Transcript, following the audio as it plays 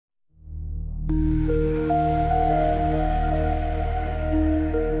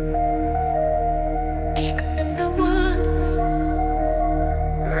Deep in the woods,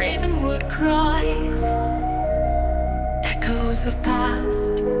 Ravenwood cries, echoes of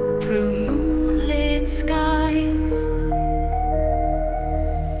past through moonlit skies.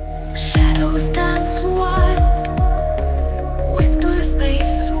 Shadows dance wild, whispers they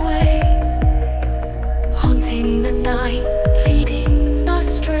sway, haunting the night, leading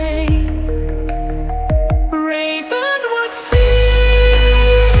astray. Ravenwood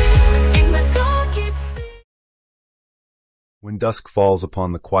speaks, in the dark it seems. When dusk falls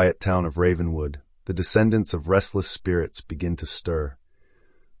upon the quiet town of Ravenwood, the descendants of restless spirits begin to stir.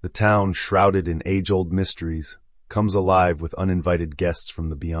 The town, shrouded in age-old mysteries, comes alive with uninvited guests from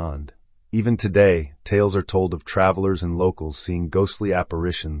the beyond. Even today, tales are told of travelers and locals seeing ghostly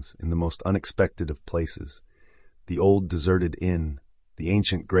apparitions in the most unexpected of places. The old deserted inn, the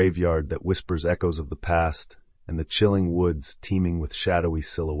ancient graveyard that whispers echoes of the past, and the chilling woods teeming with shadowy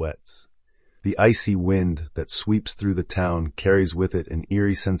silhouettes. The icy wind that sweeps through the town carries with it an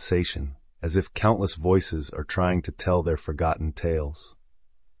eerie sensation, as if countless voices are trying to tell their forgotten tales.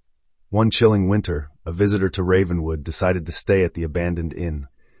 One chilling winter, a visitor to Ravenwood decided to stay at the abandoned inn.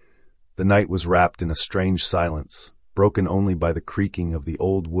 The night was wrapped in a strange silence, broken only by the creaking of the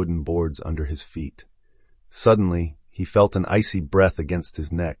old wooden boards under his feet. Suddenly, he felt an icy breath against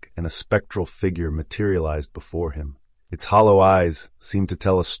his neck, and a spectral figure materialized before him. Its hollow eyes seemed to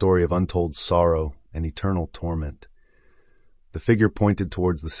tell a story of untold sorrow and eternal torment. The figure pointed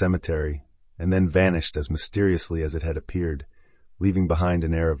towards the cemetery, and then vanished as mysteriously as it had appeared, leaving behind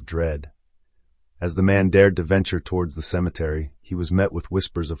an air of dread. As the man dared to venture towards the cemetery, he was met with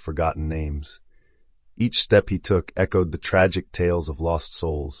whispers of forgotten names. Each step he took echoed the tragic tales of lost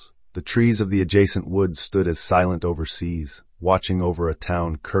souls. The trees of the adjacent woods stood as silent overseas, watching over a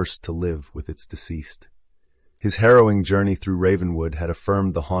town cursed to live with its deceased. His harrowing journey through Ravenwood had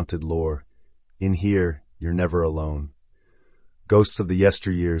affirmed the haunted lore. In here, you're never alone. Ghosts of the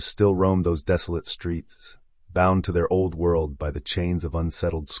yesteryears still roam those desolate streets, bound to their old world by the chains of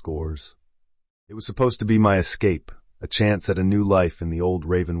unsettled scores. It was supposed to be my escape, a chance at a new life in the old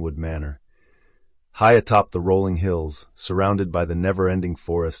Ravenwood manor. High atop the rolling hills, surrounded by the never-ending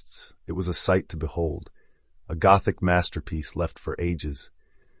forests, it was a sight to behold, a Gothic masterpiece left for ages.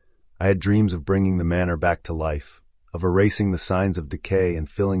 I had dreams of bringing the manor back to life, of erasing the signs of decay and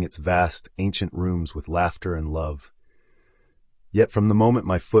filling its vast, ancient rooms with laughter and love. Yet from the moment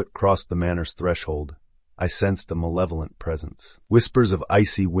my foot crossed the manor's threshold, I sensed a malevolent presence. Whispers of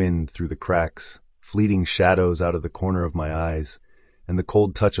icy wind through the cracks, fleeting shadows out of the corner of my eyes, and the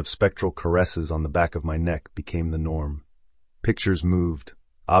cold touch of spectral caresses on the back of my neck became the norm. Pictures moved,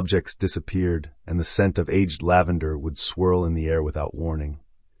 objects disappeared, and the scent of aged lavender would swirl in the air without warning.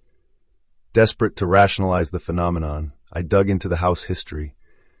 Desperate to rationalize the phenomenon, I dug into the house history,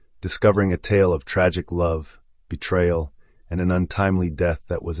 discovering a tale of tragic love, betrayal, and an untimely death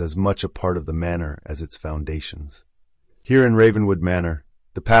that was as much a part of the manor as its foundations. Here in Ravenwood Manor,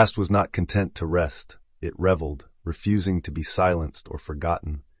 the past was not content to rest. It reveled, refusing to be silenced or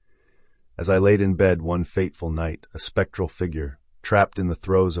forgotten. As I laid in bed one fateful night, a spectral figure, trapped in the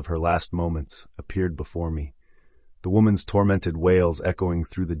throes of her last moments, appeared before me, the woman's tormented wails echoing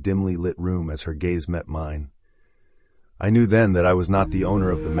through the dimly lit room as her gaze met mine. I knew then that I was not the owner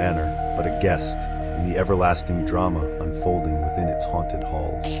of the manor, but a guest in the everlasting drama unfolding within its haunted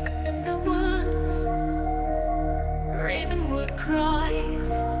halls. Deep in the woods, Ravenwood cries,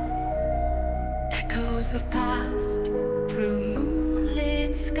 echoes of past through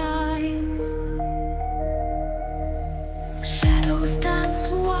moonlit skies. Shadows dance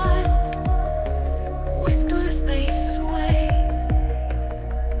wild, whispers they sway,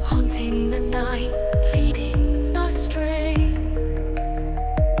 haunting the night.